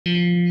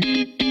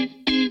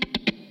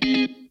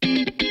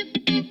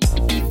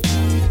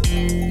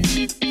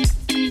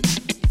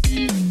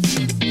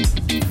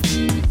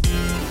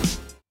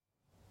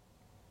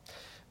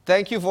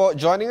Thank you for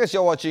joining us.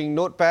 You're watching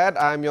Notepad.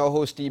 I'm your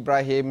host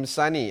Ibrahim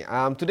Sani.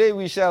 Today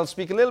we shall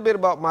speak a little bit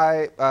about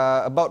my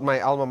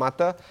alma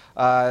mater,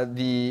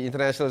 the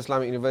International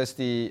Islamic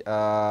University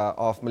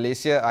of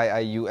Malaysia,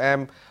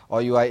 IIUM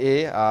or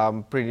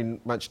UIA, pretty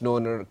much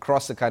known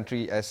across the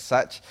country as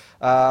such.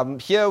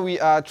 Here we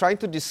are trying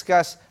to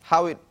discuss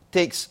how it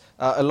takes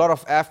a lot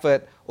of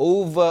effort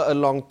over a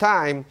long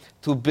time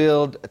to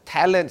build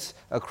talents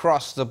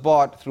across the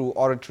board through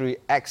oratory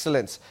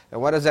excellence. And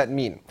what does that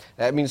mean?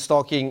 That means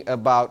talking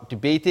about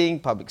debating,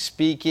 public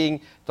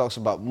speaking, talks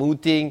about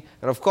mooting.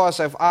 And of course,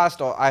 I've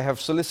asked, or I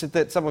have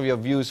solicited some of your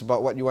views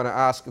about what you want to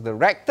ask the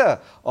Rector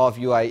of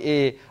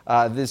UIA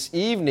this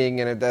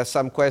evening. And there's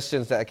some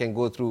questions that I can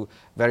go through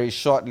very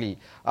shortly.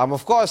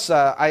 Of course,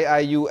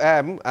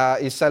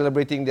 IIUM is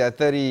celebrating their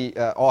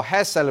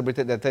has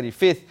celebrated their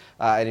 35th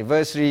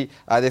anniversary.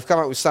 They've come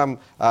up with some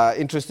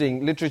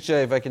interesting literature,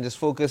 if I can just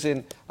focus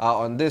in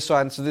on this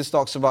one. So this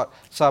talks about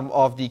some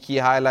of the key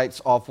highlights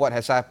of what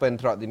has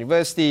happened throughout the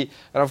university.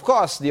 And of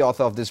course, the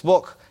author of this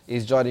book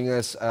is joining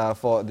us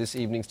for this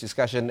evening's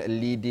discussion,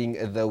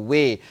 leading the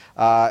way.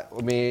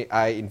 May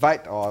I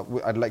invite, or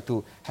I'd like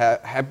to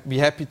be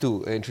happy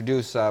to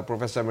introduce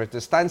Professor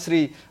Emeritus Tan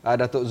Sri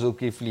Datuk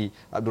Dzulkifli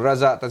Abdul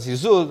Razak. Tan Sri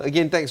Zul,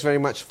 again, thanks very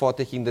much for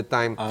taking the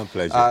time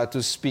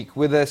to speak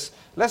with us.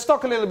 Let's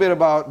talk a little bit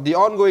about the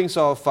ongoings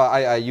of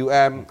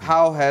IIUM.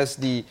 How has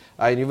the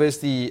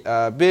university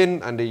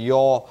been under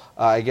your,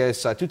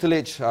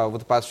 tutelage over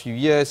the past few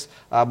years?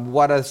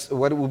 What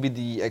will be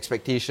the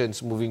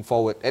expectations moving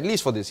forward, at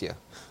least for this year?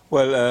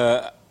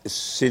 Well,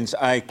 since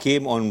I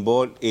came on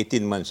board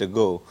 18 months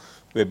ago,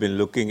 we've been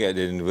looking at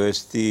the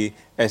university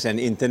as an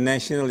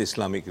international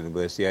Islamic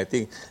university. I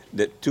think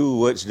that two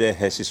words there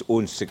has its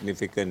own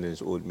significance and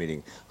its own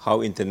meaning.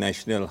 How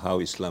international,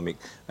 how Islamic?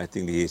 I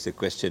think this is a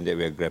question that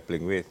we are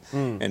grappling with.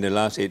 And the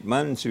last 8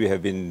 months, we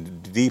have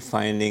been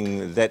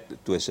defining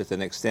that to a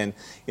certain extent.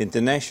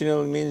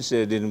 International means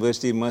the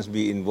university must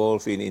be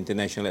involved in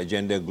international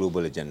agenda,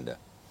 global agenda.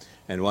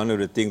 And one of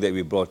the things that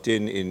we brought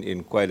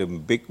in quite a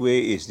big way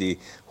is the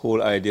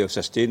whole idea of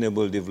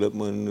sustainable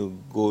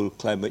development goal,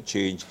 climate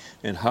change,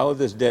 and how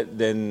does that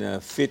then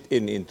fit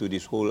into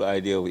this whole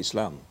idea of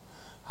Islam?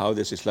 How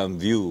does Islam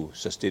view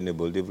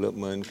sustainable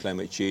development,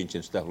 climate change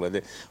and stuff like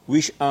that,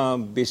 which are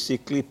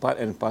basically part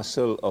and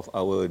parcel of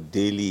our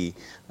daily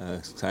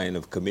kind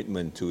of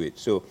commitment to it.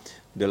 So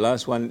the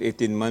last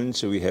 18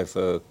 months, we have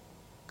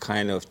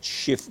kind of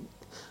shift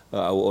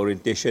our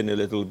orientation a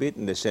little bit,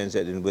 in the sense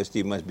that the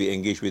university must be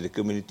engaged with the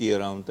community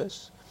around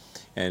us.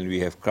 And we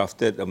have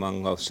crafted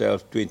among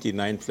ourselves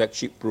 29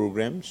 flagship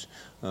programs,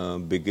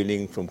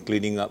 beginning from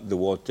cleaning up the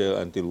water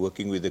until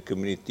working with the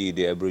community,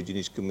 the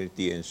Aborigines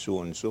community, and so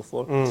on and so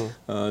forth.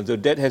 So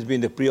that has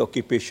been the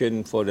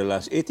preoccupation for the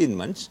last 18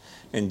 months.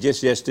 And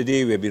just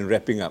yesterday, we have been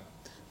wrapping up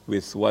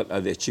with what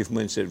are the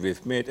achievements that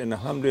we've made. And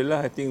alhamdulillah,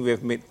 I think we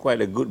have made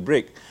quite a good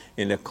break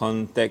in the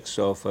context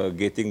of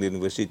getting the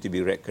university to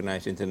be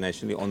recognized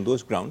internationally on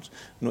those grounds,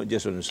 not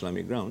just on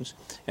Islamic grounds,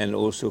 and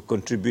also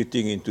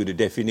contributing into the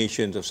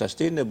definitions of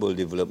sustainable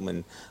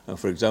development.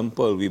 For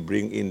example, we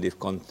bring in the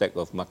context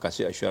of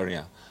Maqasid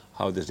Asyariah.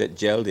 How does that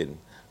gel in?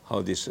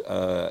 How this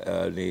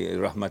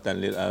the Rahmatan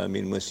lil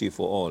Alamin, mercy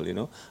for all,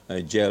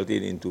 gelled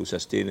into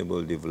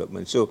sustainable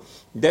development. So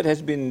that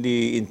has been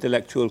the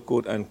intellectual,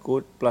 quote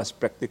unquote, plus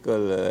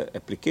practical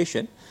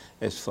application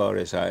as far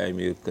as I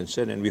am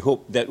concerned, and we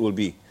hope that will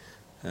be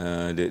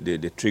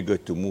the trigger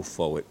to move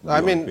forward.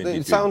 I mean,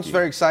 it sounds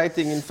very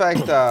exciting. In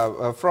fact,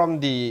 from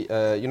the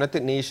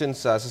United Nations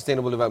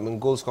Sustainable Development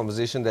Goals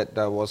conversation that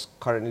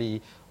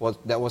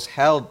was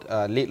held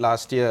late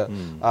last year,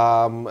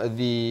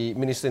 the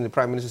minister in the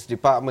Prime Minister's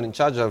Department in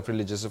charge of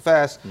Religious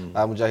Affairs,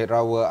 Mujahid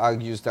Rawa,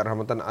 argues that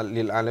Rahmatan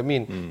lil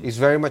Alamin is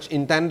very much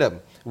in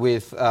tandem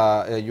with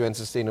UN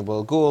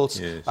Sustainable Goals,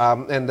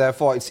 and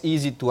therefore it's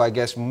easy to, I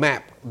guess,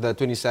 map the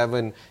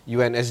 27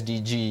 UN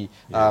SDG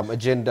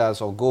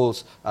agendas or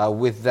goals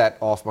with that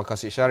of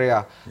Maqasid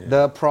Sharia.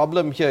 The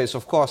problem here is,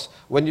 of course,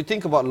 when you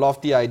think about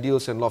lofty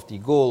ideals and lofty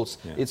goals,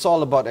 it's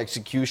all about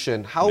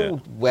execution.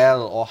 How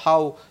well, or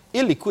how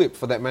ill-equipped,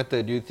 for that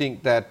matter, do you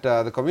think that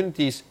the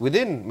communities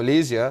within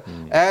Malaysia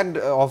and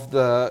of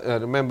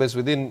the members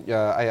within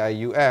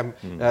IIUM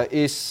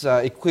is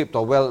equipped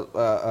or well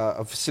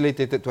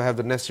facilitated to have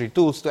the necessary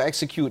tools to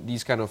execute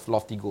these kind of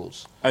lofty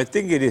goals? I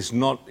think it is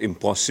not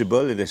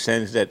impossible, in the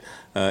sense that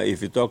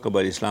if you talk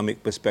about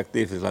Islamic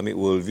perspective, Islamic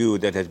worldview,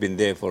 that has been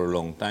there for a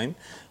long time.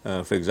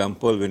 For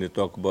example, when you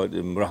talk about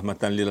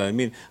Rahmatan lil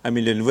Alamin, I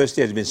mean, the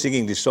university has been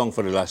singing this song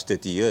for the last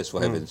 30 years,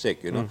 for heaven's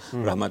sake,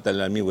 Rahmatan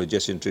lil Alamin was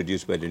just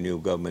introduced by the new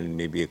government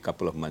maybe a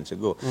couple of months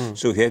ago.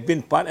 So it has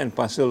been part and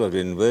parcel of the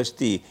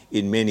university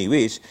in many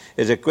ways.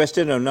 It's a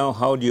question of now,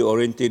 how do you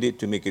orientate it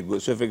to make it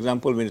good? So, for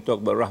example, when you talk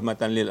about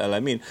Rahmatan lil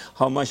Alamin,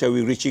 how much are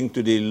we reaching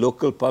to the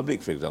local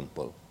public, for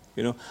example?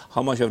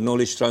 How much of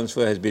knowledge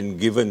transfer has been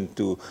given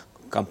to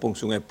Kampung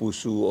Sungai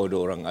Pusu or the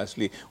orang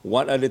asli?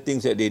 What are the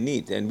things that they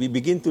need? And we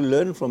begin to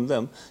learn from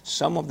them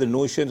some of the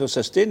notions of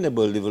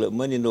sustainable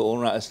development in the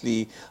orang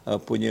asli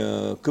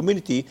punya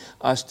community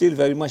are still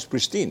very much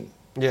pristine.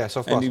 Yes,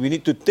 of course. And we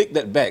need to take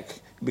that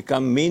back,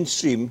 become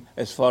mainstream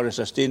as far as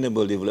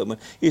sustainable development.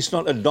 It's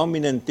not a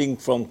dominant thing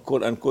from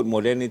quote-unquote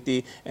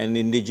modernity, and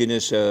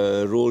indigenous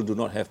role do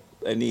not have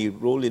any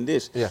role in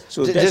this. Yeah.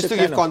 So Just to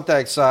give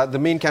context, the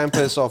main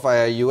campus of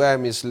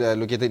IIUM is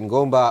located in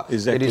Gombak.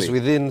 Exactly. It is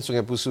within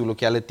Sungai Pusu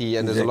locality,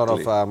 and there's a lot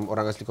of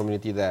Orang Asli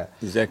community there.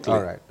 Exactly.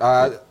 All right.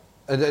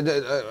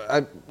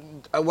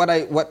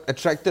 What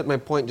attracted my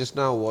point just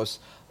now was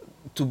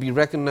to be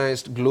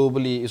recognized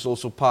globally is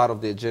also part of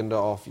the agenda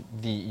of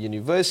the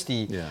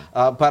university. Yeah.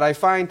 But I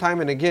find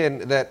time and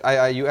again that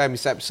IIUM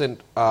is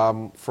absent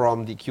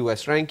from the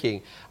QS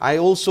ranking. I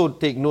also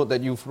take note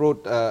that you've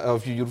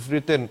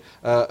written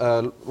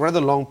a rather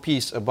long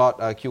piece about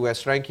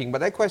QS ranking, but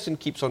that question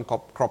keeps on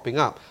cropping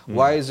up.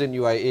 Why isn't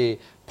UIA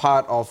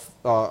part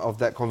of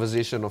that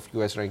conversation of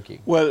QS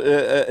ranking? Well,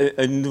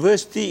 a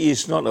university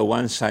is not a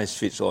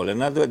one-size-fits-all.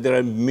 In other words, there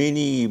are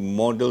many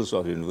models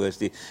of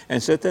university,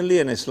 and certainly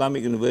an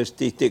Islamic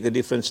university take a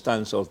different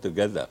stance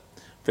altogether.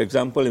 For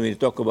example, when we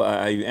talk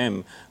about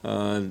IIUM,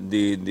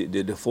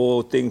 the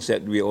four things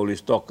that we always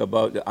talk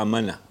about, the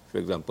amanah, for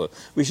example,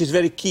 which is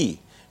very key.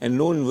 And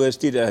no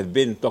university that I've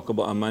been talk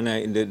about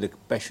amanah in the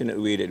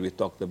passionate way that we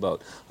talked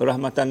about.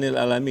 Rahmatan lil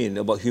alamin,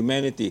 about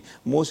humanity.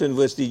 Most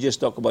universities just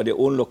talk about their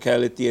own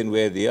locality and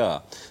where they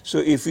are. So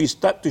if we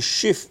start to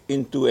shift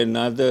into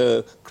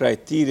another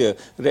criteria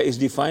that is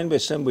defined by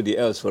somebody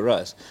else for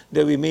us,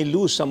 then we may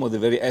lose some of the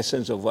very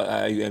essence of what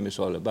IIUM is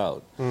all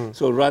about.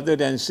 So rather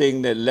than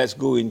saying that let's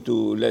go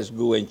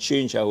and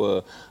change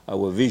our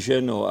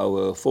vision or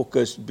our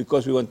focus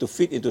because we want to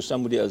fit into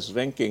somebody else's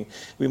ranking,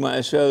 we might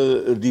as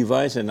well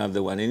devise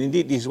another one. And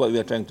indeed, this is what we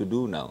are trying to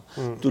do now,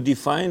 to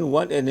define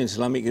what an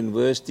Islamic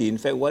university, in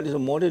fact, what is a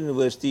modern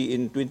university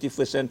in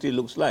 21st century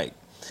looks like.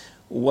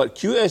 What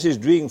QS is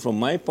doing, from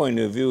my point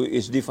of view,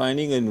 is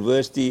defining a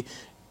university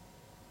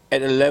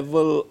at a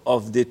level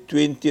of the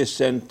 20th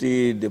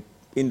century, the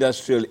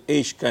industrial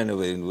age kind of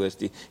a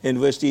university.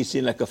 University is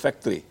seen like a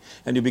factory,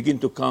 and you begin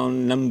to count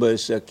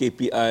numbers,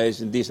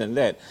 KPIs, and this and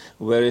that.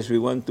 Whereas we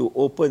want to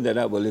open that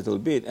up a little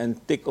bit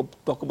and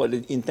talk about the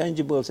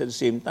intangibles at the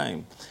same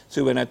time.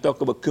 So when I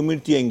talk about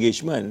community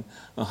engagement,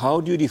 how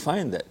do you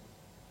define that?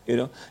 You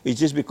know, it's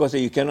just because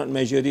you cannot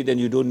measure it and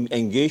you don't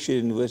engage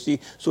in university.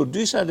 So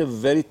these are the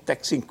very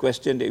taxing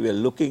questions that we are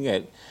looking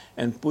at,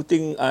 and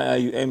putting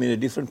IIUM in a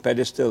different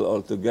pedestal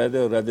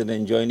altogether rather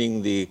than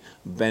joining the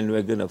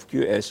bandwagon of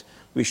QS,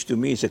 which to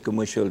me is a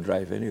commercial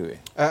drive anyway.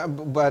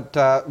 But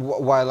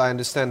while I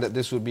understand that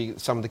this would be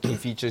some of the key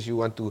features you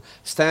want to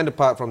stand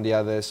apart from the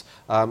others,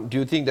 do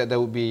you think that there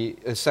would be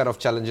a set of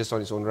challenges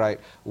on its own right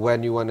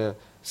when you want to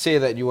say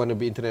that you want to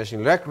be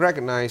internationally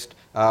recognized,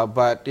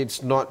 but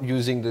it's not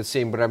using the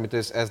same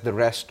parameters as the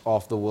rest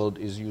of the world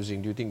is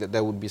using? Do you think that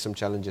there would be some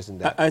challenges in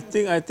that? I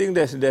think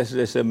there's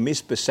a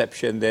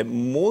misperception that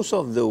most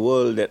of the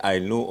world that I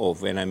know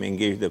of when I'm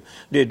engaged with them,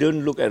 they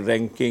don't look at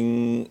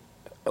ranking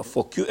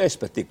for QS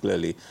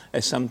particularly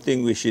as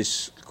something which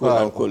is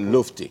quote-unquote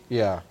lofty.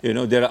 Yeah. You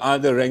know, there are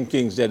other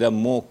rankings that are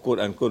more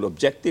quote-unquote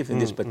objective in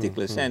this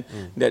particular sense,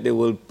 that they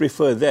will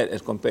prefer that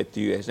as compared to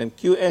US. And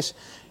QS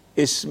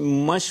is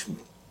much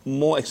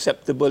more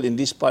acceptable in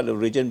this part of the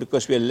region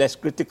because we are less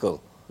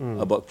critical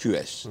about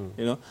QS.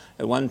 You know,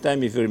 at one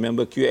time, if you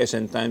remember, QS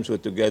and Times were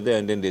together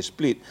and then they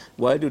split.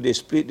 Why do they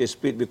split? They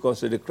split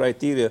because of the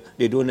criteria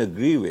they don't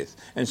agree with,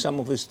 and some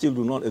of us still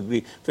do not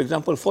agree. For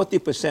example,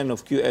 40%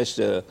 of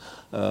QS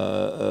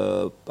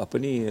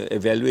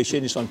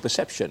evaluation is on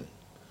perception.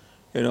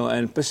 You know,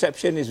 and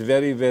perception is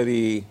very,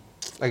 very,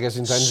 I guess,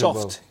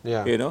 intangible. Soft,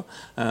 you know,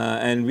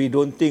 and we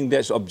don't think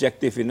that's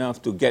objective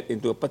enough to get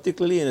into,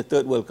 particularly in a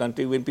third world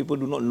country when people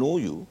do not know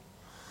you.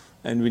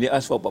 And when they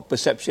ask for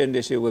perception,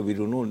 they say, well, we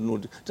don't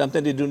know.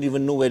 Sometimes they don't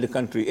even know where the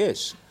country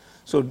is.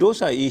 So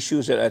those are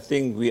issues that I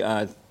think we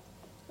are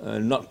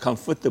not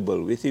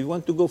comfortable with. If you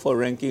want to go for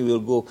ranking, we'll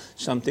go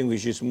something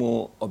which is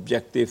more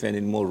objective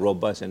and more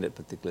robust in that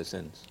particular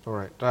sense. All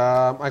right.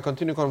 I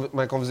continue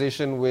my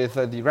conversation with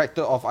the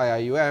Rector of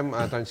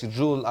IIUM, Tan Sri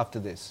Dzul, after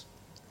this.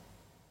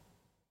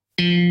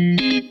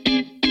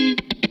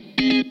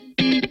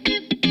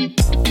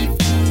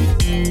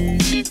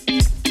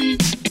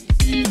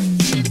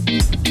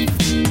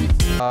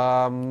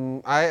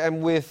 I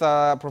am with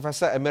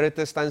Professor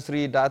Emeritus Tan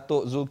Sri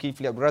Dato'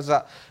 Dzulkifli Abdul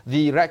Razak,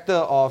 the Rector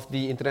of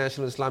the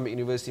International Islamic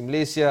University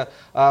Malaysia.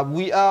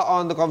 We are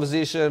on the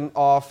conversation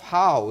of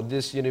how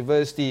this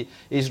university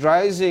is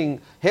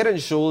rising head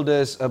and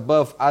shoulders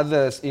above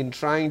others in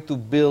trying to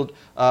build,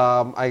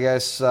 I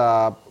guess,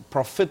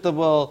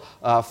 profitable,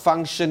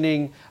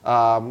 functioning,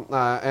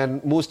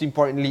 and most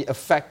importantly,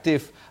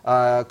 effective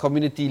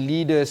community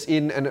leaders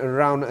in and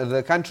around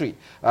the country.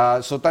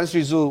 So Tan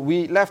Sri Dzul,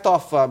 we left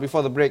off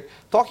before the break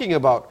talking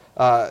about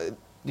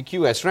the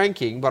QS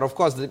ranking, but of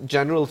course the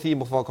general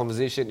theme of our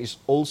conversation is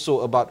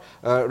also about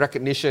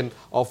recognition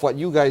of what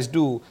you guys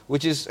do,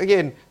 which is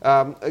again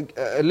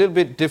a little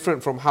bit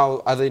different from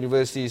how other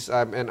universities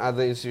and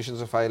other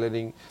institutions of higher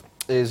learning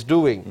is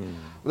doing.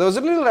 There was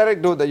a little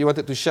anecdote that you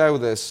wanted to share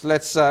with us.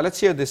 Let's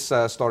hear this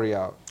story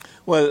out.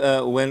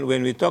 Well,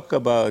 when we talk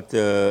about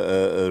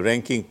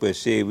ranking per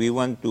se, we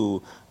want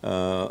to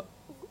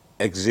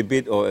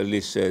exhibit or at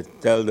least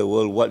tell the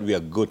world what we are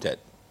good at.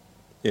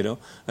 You know,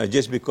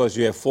 just because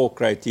you have 4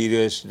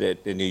 criteria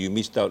that you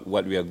missed out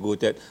what we are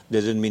good at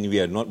doesn't mean we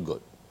are not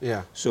good.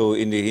 Yeah. So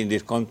in the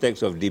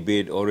context of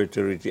debate,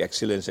 oratory,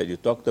 excellence that you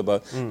talked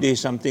about, there is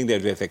something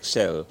that we have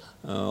excelled.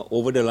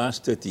 Over the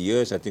last 30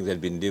 years, I think that's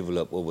been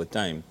developed over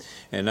time.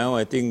 And now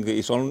I think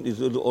it's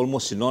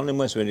almost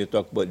synonymous when you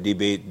talk about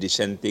debate,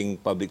 dissenting,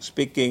 public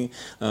speaking,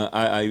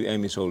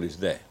 IIUM is always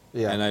there.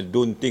 Yeah. And I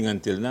don't think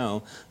until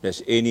now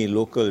there's any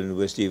local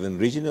university, even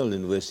regional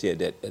university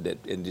at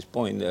this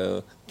point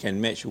can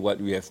match what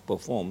we have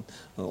performed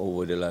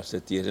over the last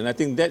 30 years. And I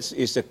think that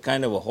is a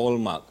kind of a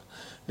hallmark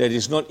that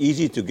is not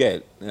easy to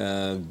get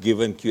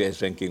given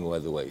QS ranking or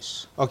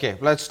otherwise. Okay,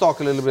 let's talk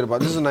a little bit about,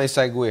 this is a nice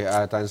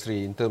segue, Tan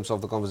Sri, in terms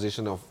of the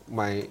conversation of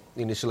my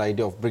initial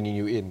idea of bringing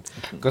you in.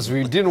 Because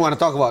we didn't want to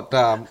talk about,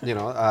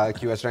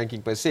 QS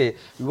ranking per se.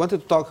 We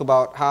wanted to talk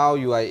about how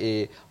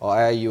UIA or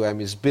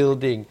IIUM is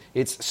building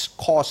its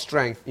core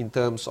strength in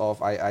terms of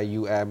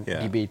IIUM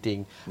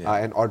debating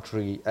and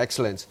oratory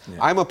excellence.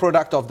 I'm a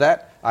product of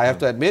that, I have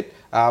to admit,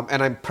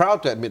 and I'm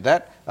proud to admit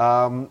that.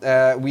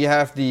 We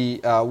have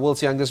the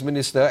world's youngest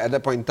minister. At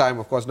that point in time,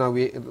 of course, now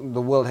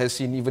the world has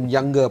seen even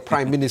younger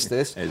prime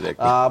ministers. Exactly.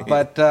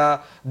 But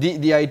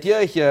the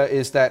idea here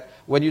is that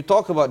when you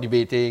talk about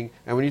debating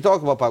and when you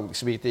talk about public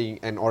speaking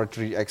and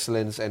oratory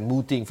excellence and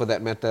mooting for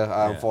that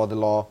matter for the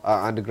law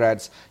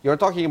undergrads, you're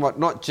talking about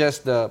not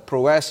just the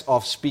prowess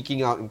of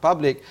speaking out in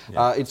public,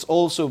 it's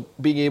also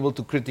being able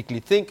to critically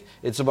think.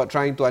 It's about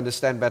trying to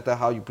understand better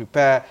how you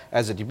prepare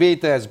as a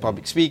debater, as a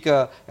public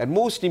speaker, and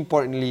most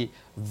importantly,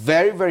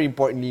 very, very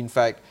importantly, in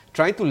fact,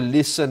 trying to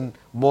listen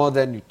more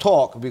than you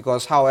talk,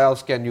 because how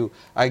else can you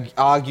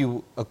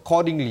argue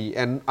accordingly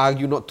and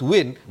argue not to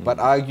win, but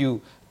argue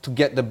to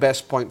get the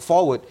best point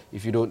forward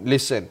if you don't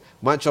listen.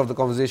 Much of the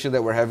conversation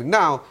that we're having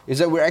now is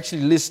that we're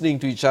actually listening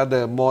to each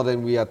other more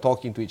than we are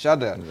talking to each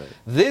other. Right.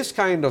 This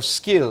kind of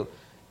skill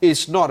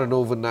is not an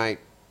overnight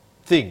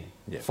thing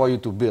for you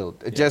to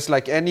build. Just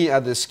like any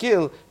other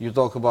skill, you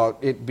talk about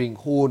it being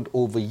honed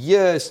over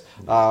years,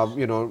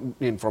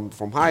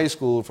 from high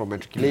school, from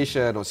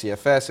matriculation or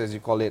CFS as you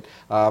call it,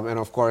 and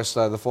of course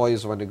the 4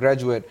 years of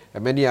undergraduate,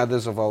 and many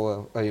others of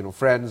our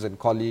friends and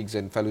colleagues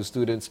and fellow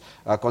students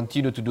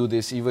continue to do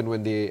this even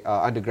when they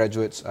are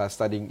undergraduates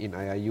studying in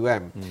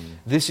IIUM.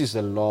 This is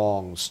a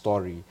long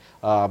story,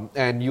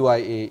 and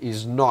UIA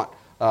is not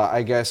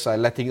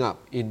letting up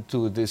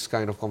into this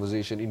kind of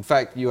conversation. In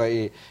fact,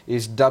 UIA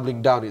is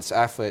doubling down its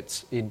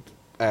efforts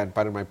and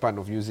pardon my pun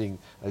of using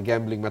a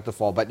gambling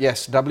metaphor, but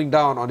yes, doubling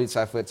down on its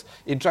efforts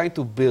in trying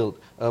to build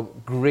a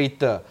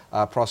greater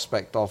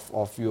prospect of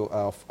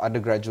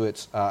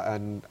undergraduates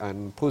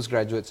and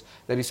postgraduates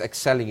that is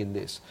excelling in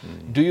this.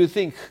 Do you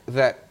think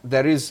that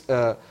there is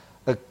a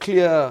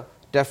clear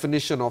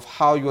definition of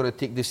how you want to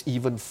take this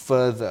even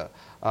further?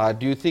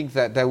 Do you think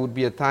that there would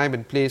be a time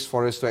and place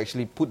for us to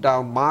actually put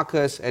down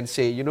markers and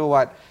say, you know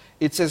what,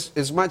 it's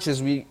as much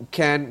as we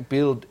can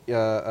build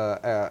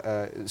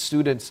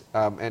students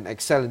and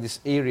excel in this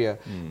area,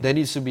 there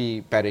needs to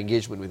be better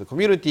engagement with the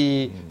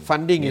community.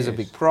 Funding is a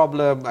big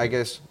problem. I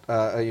guess,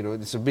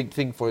 it's a big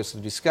thing for us to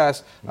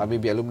discuss.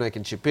 Maybe alumni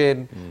can chip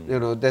in.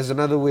 There's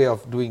another way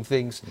of doing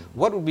things.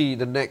 What would be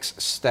the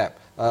next step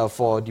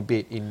for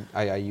debate in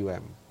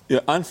IIUM? Yeah,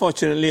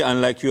 unfortunately,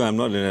 unlike you, I'm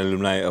not an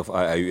alumni of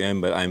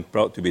IIUM, but I'm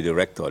proud to be the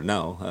rector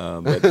now.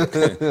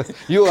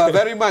 You are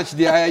very much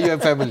the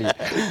IIUM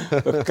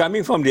family.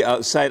 Coming from the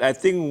outside, I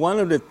think one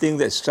of the things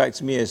that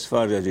strikes me as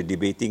far as the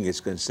debating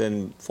is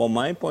concerned, from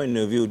my point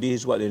of view,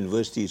 this is what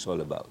university is all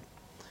about.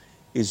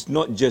 It's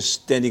not just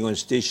standing on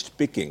stage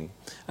speaking.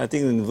 I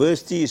think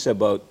university is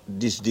about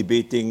this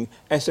debating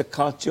as a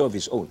culture of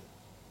its own.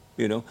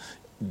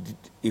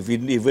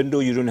 Even though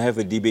you don't have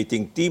a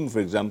debating team, for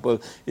example,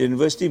 the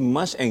university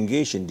must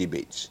engage in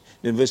debates.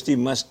 The university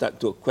must start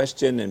to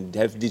question and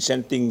have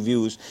dissenting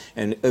views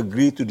and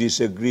agree to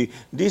disagree.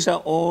 These are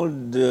all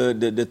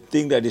the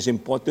thing that is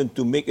important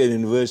to make a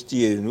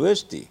university a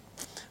university.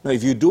 Now,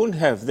 if you don't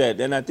have that,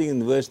 then I think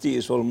university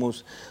is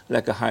almost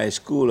like a high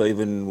school or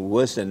even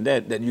worse than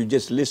that you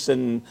just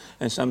listen,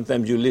 and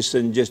sometimes you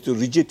listen just to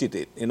regurgitate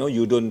it.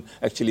 You don't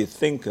actually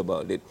think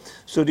about it.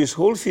 So this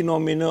whole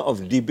phenomena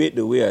of debate,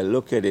 the way I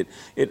look at it,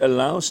 it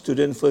allows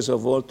students, first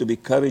of all, to be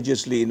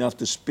courageously enough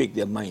to speak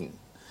their mind.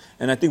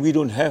 And I think we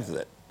don't have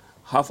that.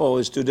 Half of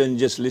our students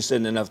just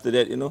listen, and after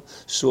that,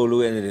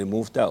 solo, and they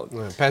moved out.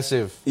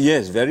 Passive.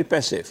 Yes, very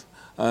passive.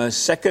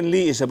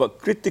 Secondly, it's about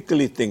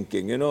critically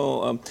thinking.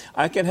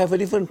 I can have a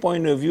different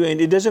point of view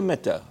and it doesn't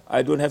matter.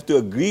 I don't have to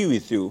agree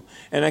with you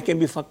and I can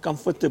be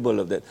comfortable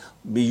of that.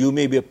 You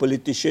may be a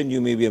politician,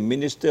 you may be a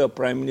minister, a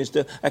prime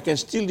minister. I can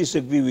still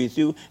disagree with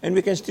you and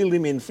we can still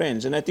remain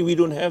friends. And I think we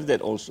don't have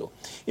that also.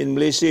 In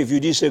Malaysia, if you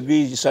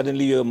disagree,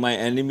 suddenly you're my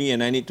enemy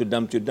and I need to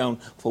dump you down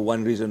for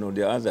one reason or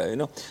the other.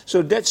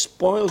 So that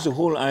spoils the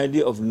whole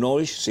idea of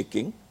knowledge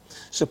seeking.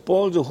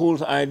 Suppose the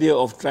whole idea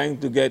of trying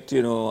to get,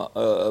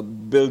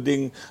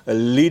 building a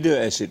leader,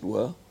 as it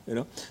were,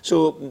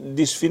 So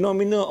this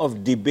phenomena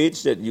of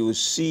debates that you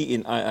see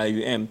in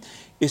IIUM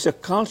is a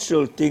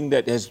cultural thing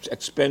that has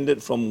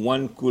expanded from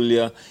one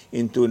kuliah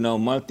into now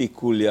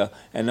multi-kuliah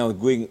and now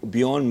going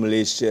beyond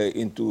Malaysia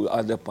into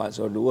other parts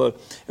of the world,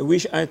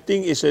 which I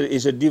think is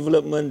a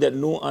development that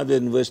no other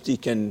university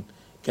can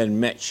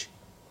match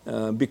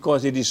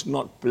because it is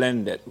not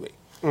planned that way.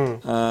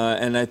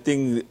 And I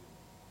think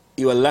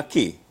you are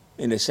lucky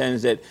in the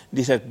sense that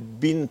this has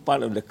been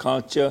part of the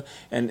culture,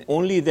 and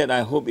only that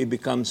I hope it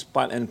becomes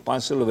part and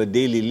parcel of a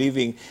daily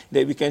living,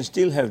 that we can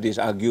still have this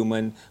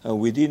argument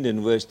within the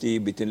university,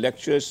 between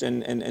lecturers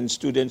and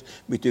students,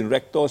 between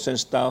rectors and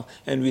staff,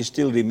 and we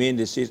still remain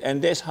the same.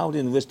 And that's how the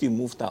university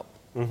moved up.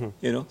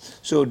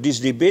 So this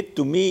debate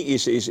to me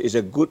is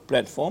a good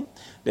platform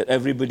that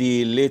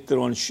everybody later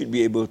on should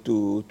be able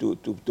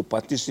to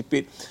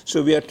participate.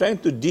 So we are trying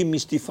to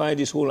demystify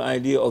this whole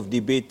idea of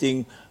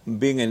debating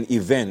being an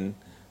event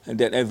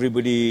that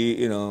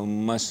everybody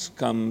must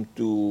come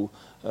to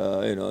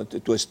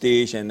to a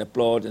stage and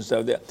applaud and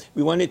stuff.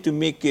 We wanted to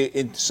make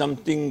it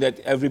something that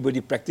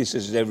everybody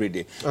practices every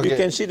day. Okay. You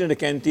can sit in the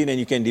canteen and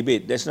you can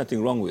debate. There's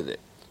nothing wrong with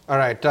it. All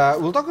right,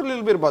 we'll talk a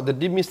little bit about the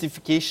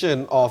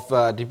demystification of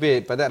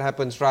debate, but that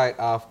happens right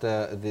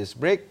after this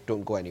break.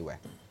 Don't go anywhere.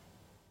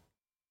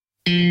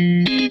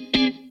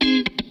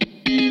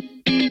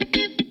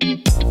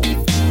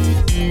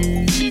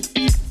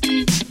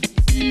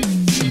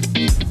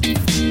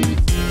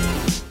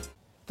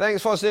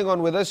 Thanks for staying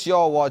on with us.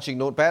 You're watching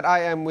Notepad.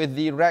 I am with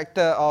the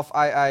Rector of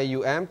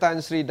IIUM,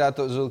 Tan Sri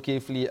Datuk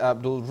Dzulkifli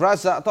Abdul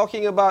Razak,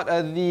 talking about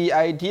the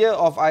idea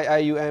of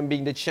IIUM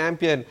being the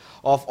champion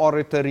of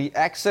oratory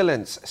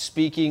excellence.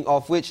 Speaking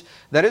of which,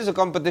 there is a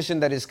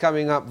competition that is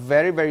coming up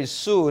very, very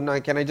soon.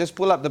 Can I just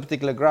pull up the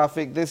particular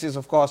graphic? This is,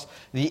 of course,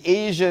 the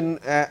Asian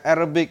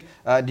Arabic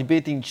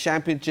Debating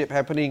Championship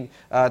happening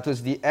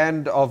towards the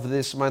end of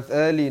this month,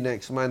 early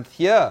next month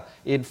here,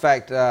 in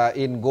fact,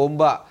 in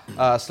Gombak,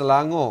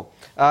 Selangor.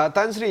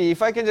 Tan Sri,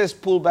 if I can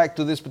just pull back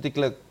to this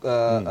particular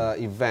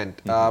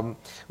event.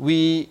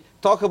 We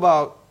talk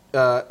about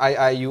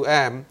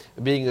IIUM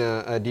being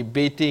a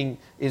debating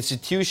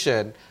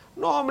institution.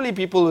 Normally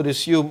people would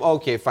assume,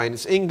 okay, fine,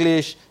 it's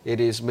English, it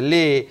is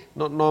Malay,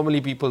 not normally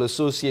people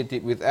associate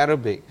it with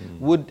Arabic.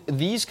 Would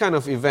these kind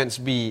of events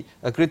be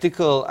a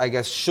critical, I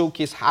guess,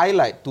 showcase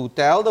highlight to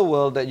tell the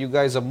world that you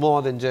guys are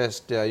more than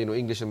just,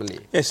 English and Malay?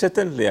 Yes,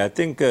 certainly. I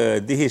think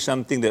this is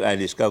something that I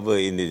discovered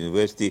in the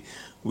university.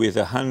 With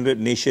 100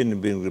 nations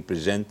being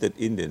represented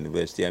in the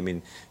university, I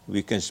mean,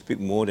 we can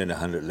speak more than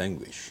 100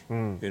 languages.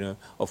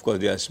 Of course,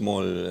 there are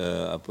small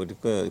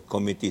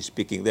committees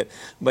speaking that,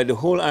 but the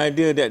whole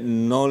idea that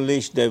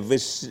knowledge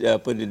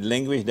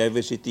language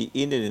diversity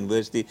in the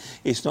university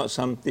is not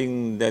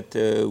something that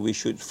we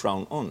should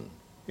frown on.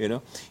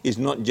 It's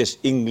not just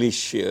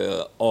English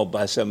or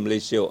Bahasa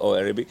Malaysia or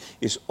Arabic.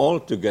 It's all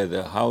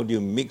together. How do you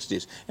mix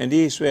this? And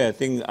this is where I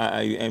think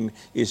IIUM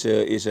is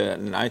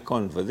an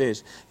icon for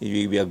this.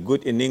 We are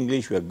good in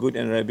English, we are good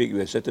in Arabic,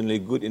 we are certainly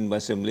good in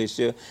Bahasa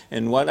Malaysia.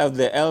 And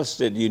whatever else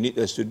that you need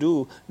us to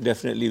do,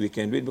 definitely we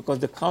can do it, because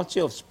the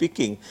culture of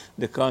speaking,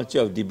 the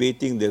culture of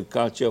debating, the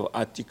culture of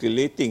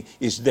articulating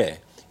is there.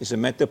 It's a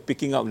matter of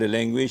picking up the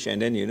language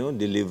and then,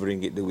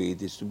 delivering it the way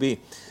it is to be.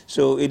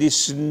 So it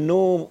is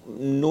no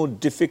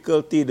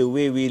difficulty the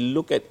way we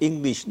look at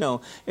English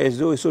now, as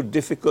though it's so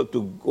difficult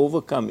to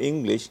overcome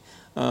English.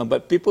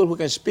 But people who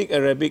can speak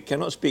Arabic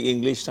cannot speak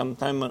English.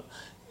 Sometimes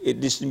it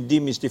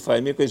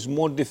demystifies me, because it's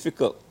more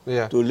difficult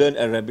to learn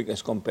Arabic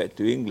as compared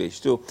to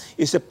English. So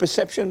it's a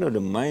perception of the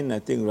mind, I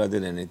think, rather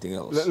than anything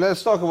else.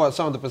 Let's talk about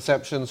some of the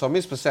perceptions or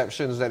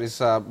misperceptions that is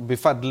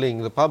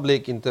befuddling the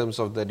public in terms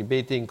of the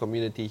debating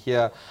community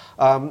here.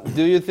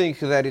 Do you think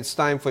that it's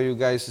time for you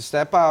guys to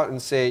step out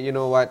and say, you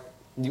know what,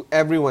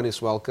 everyone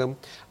is welcome.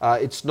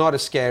 It's not a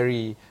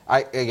scary,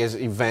 I guess,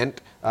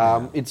 event.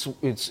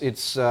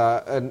 It's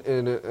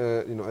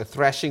a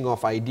thrashing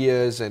of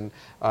ideas and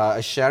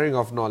a sharing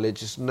of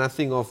knowledge. It's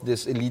nothing of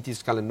this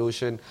elitist kind of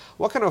notion.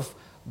 What kind of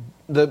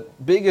the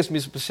biggest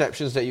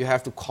misperceptions that you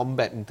have to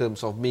combat in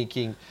terms of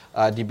making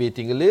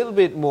debating a little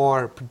bit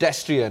more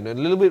pedestrian and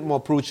a little bit more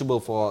approachable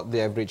for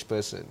the average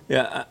person?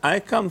 Yeah, I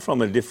come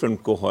from a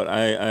different cohort.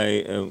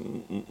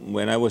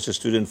 When I was a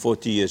student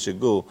 40 years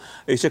ago,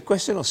 it's a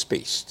question of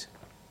space.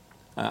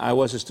 I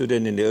was a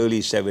student in the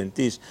early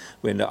 70s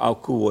when the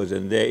AWANI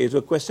wasn't there. It's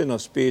a question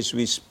of space.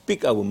 We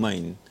speak our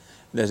mind.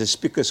 There's a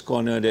speaker's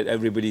corner that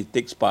everybody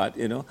takes part,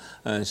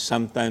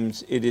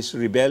 sometimes it is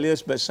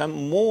rebellious, but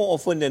more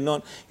often than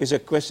not, it's a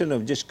question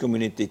of just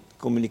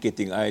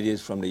communicating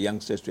ideas from the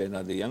youngsters to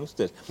another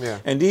youngsters.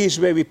 And this is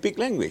where we pick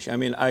language. I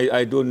mean,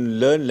 I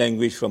don't learn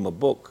language from a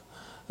book.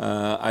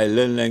 I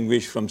learn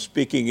language from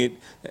speaking it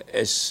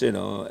as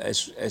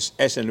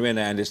and when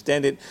I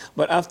understand it.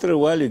 But after a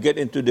while, you get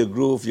into the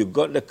groove, you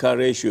got the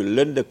courage, you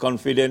learn the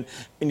confidence,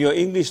 your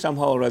English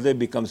somehow or other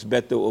becomes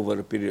better over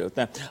a period of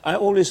time. I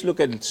always look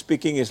at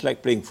speaking as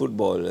like playing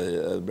football,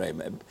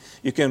 Ibrahim.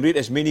 You can read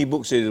as many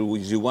books as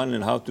you want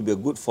on how to be a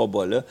good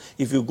footballer.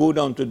 If you go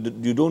down to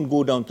you don't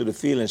go down to the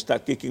field and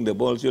start kicking the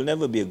balls, you'll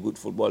never be a good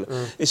footballer.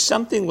 It's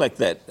something like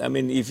that. I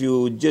mean, if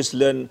you just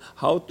learn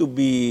how to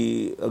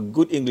be a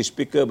good English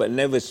speaker but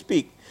never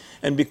speak,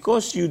 and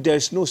because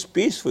there's no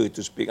space for you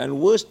to speak, and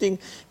worst thing,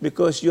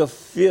 because you have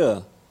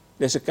fear.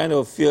 There's a kind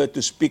of fear to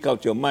speak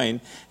out your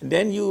mind, and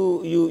then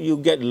you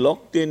get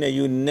locked in and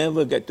you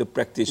never get to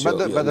practice your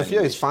But the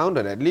fear is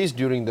founded, at least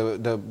during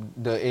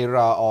the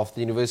era of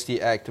the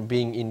University Act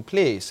being in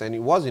place, and it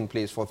was in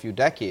place for a few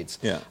decades.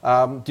 Yeah.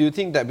 Do you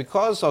think that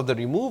because of the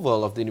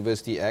removal of the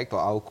University Act, or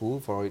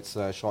AWKU for its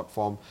short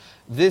form,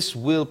 this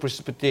will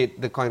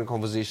precipitate the kind of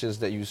conversations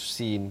that you've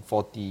seen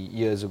 40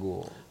 years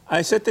ago?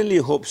 I certainly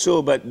hope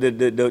so, but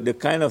the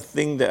kind of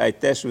thing that I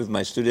test with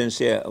my students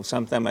here,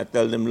 sometimes I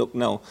tell them, look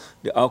now,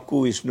 the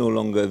AWKU is no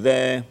longer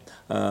there,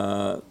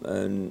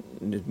 and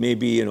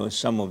maybe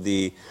some of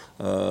the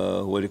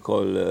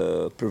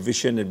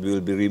provision that will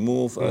be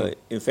removed,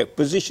 in fact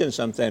positions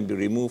sometimes be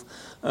removed,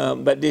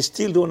 but they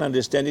still don't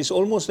understand. It's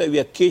almost like we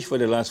are caged for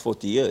the last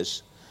 40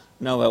 years.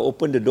 Now I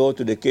open the door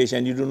to the cage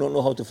and you do not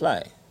know how to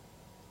fly.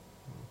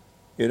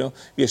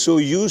 We are so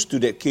used to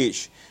that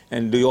cage,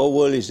 and your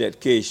world is that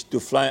cage. To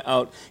fly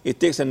out, it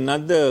takes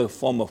another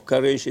form of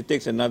courage, it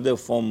takes another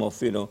form of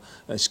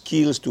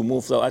skills to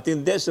move out. I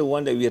think that's the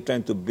one that we are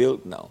trying to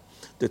build now.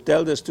 To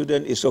tell the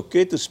student it's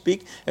okay to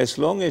speak as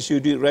long as you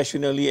do it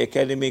rationally,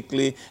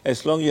 academically,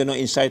 as long as you're not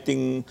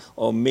inciting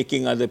or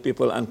making other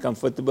people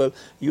uncomfortable,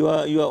 you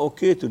are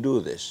okay to do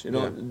this.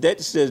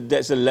 That's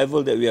the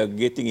level that we are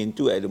getting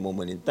into at the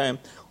moment in time,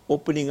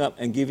 opening up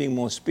and giving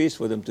more space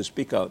for them to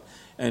speak out,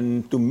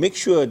 and to make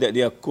sure that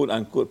they are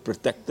quote-unquote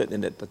protected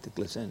in that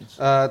particular sense.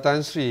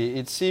 Tan Sri,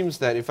 it seems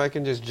that if I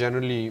can just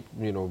generally,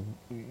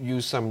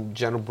 use some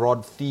general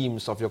broad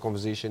themes of your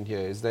conversation here,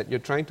 is that you're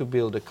trying to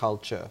build a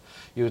culture.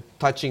 You're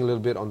touching a little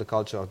bit on the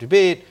culture of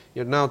debate,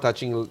 you're now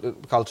touching the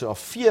culture of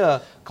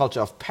fear, culture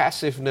of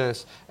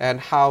passiveness, and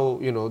how,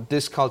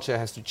 this culture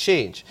has to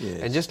change. Yes.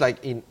 And just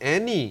like in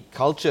any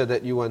culture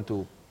that you want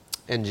to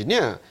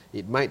engineer,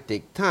 it might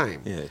take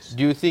time. Yes.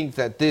 Do you think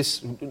that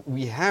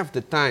we have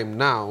the time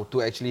now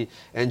to actually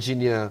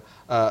engineer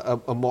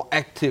a more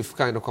active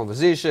kind of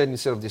conversation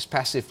instead of this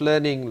passive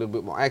learning, a little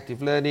bit more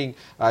active learning?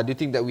 Do you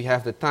think that we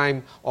have the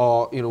time,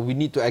 or we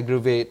need to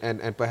aggravate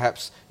and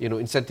perhaps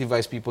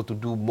incentivize people to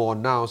do more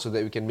now so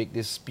that we can make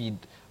this speed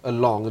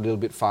along a little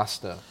bit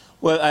faster?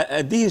 Well,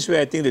 this is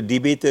where I think the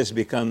debaters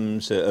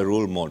becomes a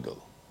role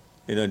model.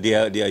 They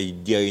are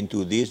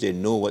into this, they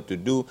know what to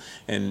do,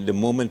 and the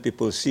moment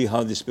people see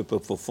how these people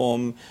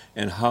perform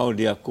and how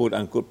they are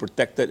quote-unquote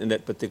protected in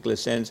that particular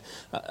sense,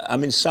 I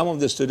mean, some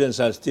of the students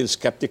are still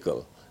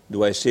skeptical.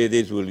 Do I say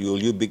this? Will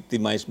you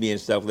victimize me and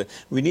stuff like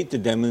that? We need to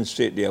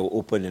demonstrate they are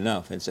open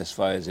enough, as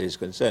far as it is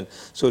concerned.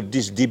 So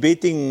these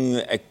debating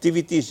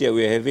activities that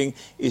we're having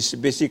is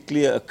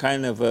basically a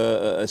kind of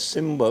a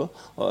symbol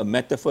or a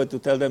metaphor to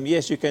tell them,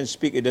 yes, you can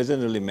speak, it doesn't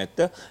really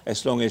matter,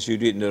 as long as you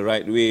do it in the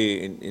right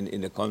way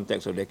in the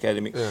context of the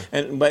academic.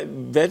 Yeah.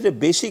 But the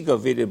basic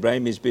of it,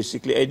 Ibrahim, is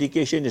basically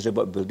education is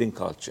about building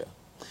culture.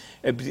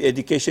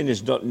 Education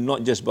is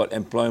not just about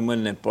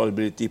employment and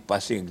probability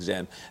passing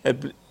exam.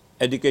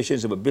 Education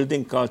is about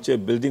building culture,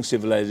 building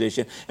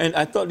civilization. And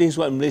I thought this is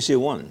what Malaysia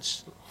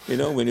wants.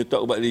 When you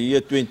talk about the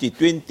year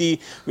 2020,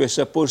 we're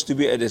supposed to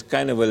be at this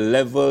kind of a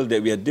level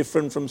that we are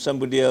different from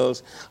somebody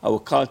else. Our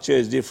culture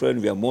is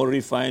different. We are more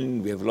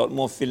refined. We have a lot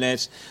more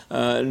finesse.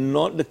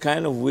 Not the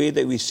kind of way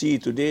that we see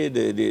today.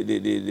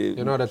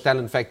 You're not a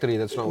talent factory.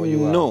 That's not what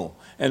you are. No.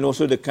 And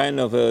also the kind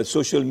of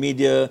social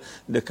media,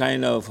 the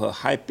kind of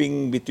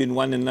hyping between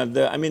one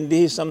another. I mean,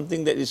 this is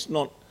something that is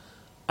not,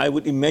 I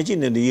would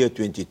imagine, in the year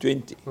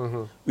 2020.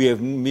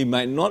 We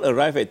might not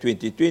arrive at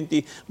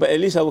 2020, but at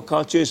least our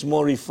culture is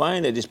more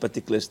refined at this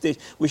particular stage,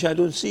 which I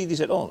don't see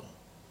this at all.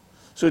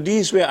 So this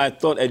is where I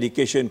thought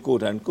education,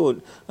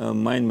 quote-unquote,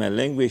 mind my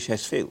language,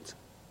 has failed.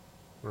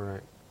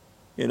 Right.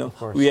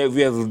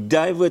 We have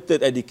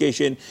diverted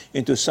education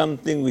into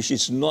something which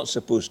is not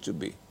supposed to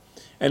be.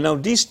 And now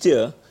this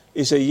year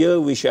is a year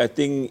which I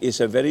think is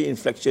a very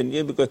inflection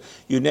year, because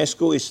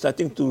UNESCO is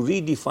starting to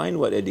redefine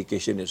what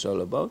education is all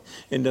about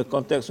in the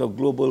context of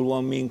global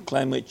warming,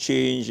 climate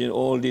change, and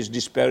all these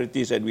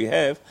disparities that we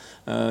have.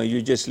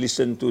 You just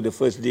listen to the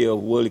first day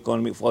of World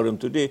Economic Forum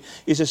today.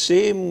 It's the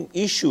same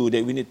issue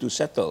that we need to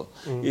settle.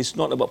 It's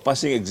not about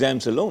passing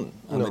exams alone.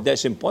 I mean,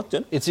 that's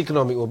important. It's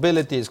economic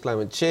mobility, it's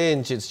climate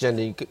change, it's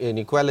gender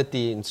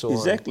inequality, and so on.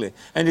 Exactly.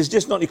 And it's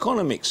just not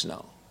economics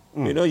now.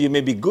 You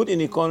may be good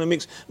in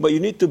economics, but you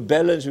need to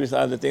balance with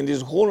other things.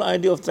 This whole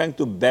idea of trying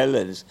to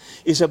balance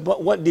is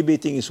about what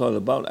debating is all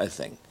about, I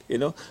think.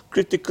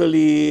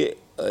 Critically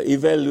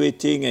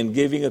evaluating and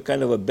giving a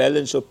kind of a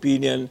balanced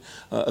opinion,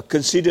 a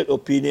considered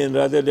opinion,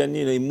 rather than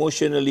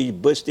emotionally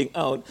bursting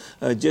out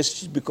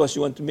just because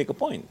you want to make a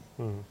point.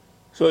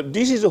 So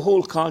this is a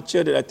whole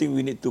culture that I think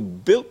we need to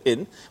build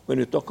in when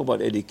we talk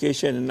about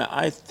education, and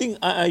I think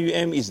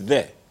IIUM is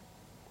there.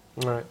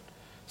 Right.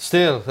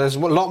 Still, there's a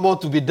lot more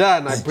to be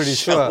done, I'm pretty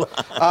sure.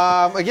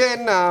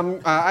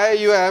 IIUM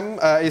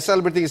is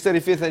celebrating its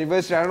 35th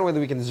anniversary. I don't know whether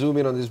we can zoom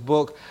in on this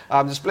book.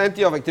 There's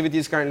plenty of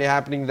activities currently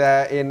happening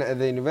there in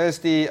the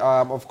university.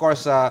 Of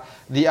course,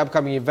 the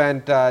upcoming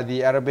event,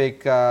 the Arabic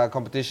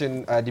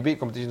competition, debate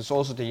competition is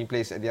also taking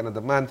place at the end of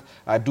the month.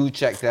 Do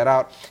check that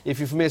out. If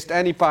you've missed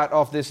any part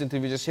of this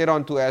interview, just head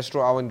on to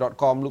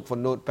astroawani.com, look for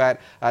Notepad.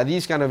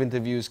 These kind of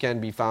interviews can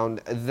be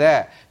found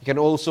there. You can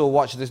also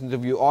watch this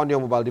interview on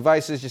your mobile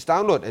devices. Just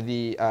download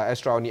the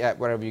Astro AWANI app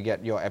wherever you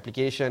get your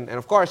application. And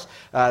of course,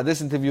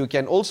 this interview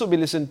can also be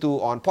listened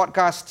to on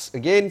podcasts.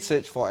 Again,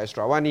 search for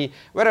Astro AWANI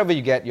wherever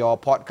you get your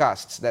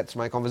podcasts. That's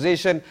my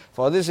conversation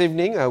for this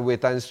evening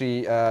with Tan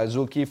Sri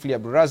Dzulkifli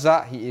Abdul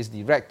Razak. He is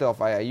the Rector of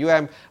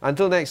IIUM.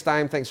 Until next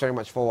time, thanks very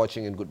much for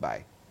watching and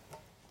goodbye.